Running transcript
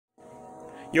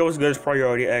Yo, what's good? It's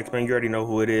Priority X, man. You already know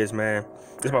who it is, man.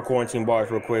 This is my quarantine bars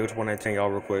real quick. Just want to tell y'all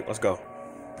real quick. Let's go.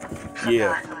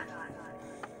 Yeah.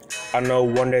 I know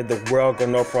one day the world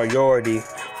gonna know priority.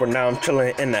 For now, I'm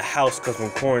chilling in the house cause I'm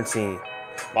quarantined.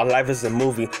 My life is a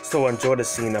movie, so enjoy the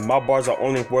scene. And my bars are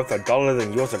only worth $1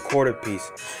 than yours a quarter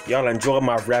piece. Y'all enjoy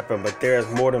my rapping, but there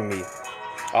is more to me.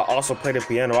 I also play the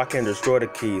piano, I can destroy the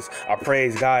keys. I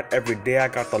praise God every day, I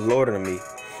got the Lord in me.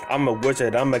 I'm a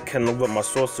wizard, I'm a killer with my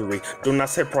sorcery. Do not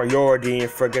say priority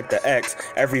and forget the X.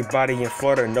 Everybody in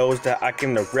Florida knows that I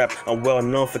can rap. I'm well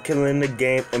known for killing the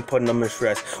game and putting them in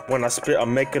stress. When I spit,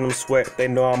 I'm making them sweat, they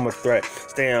know I'm a threat.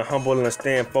 Staying humble and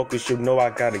staying focused, you know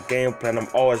I got a game plan. I'm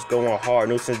always going hard,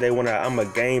 new since day one I'm a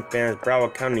game fan.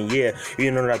 Broward County, yeah,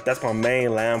 you know that's my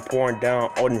main line. I'm pouring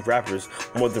down all these rappers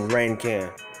more than rain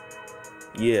can.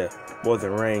 Yeah, more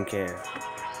than rain can.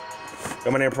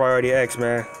 Yo, my name Priority X,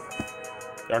 man.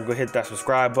 Y'all go hit that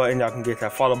subscribe button. Y'all can get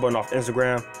that follow button off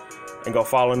Instagram. And go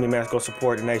follow me, man. Let's go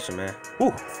support the nation, man.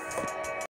 Woo!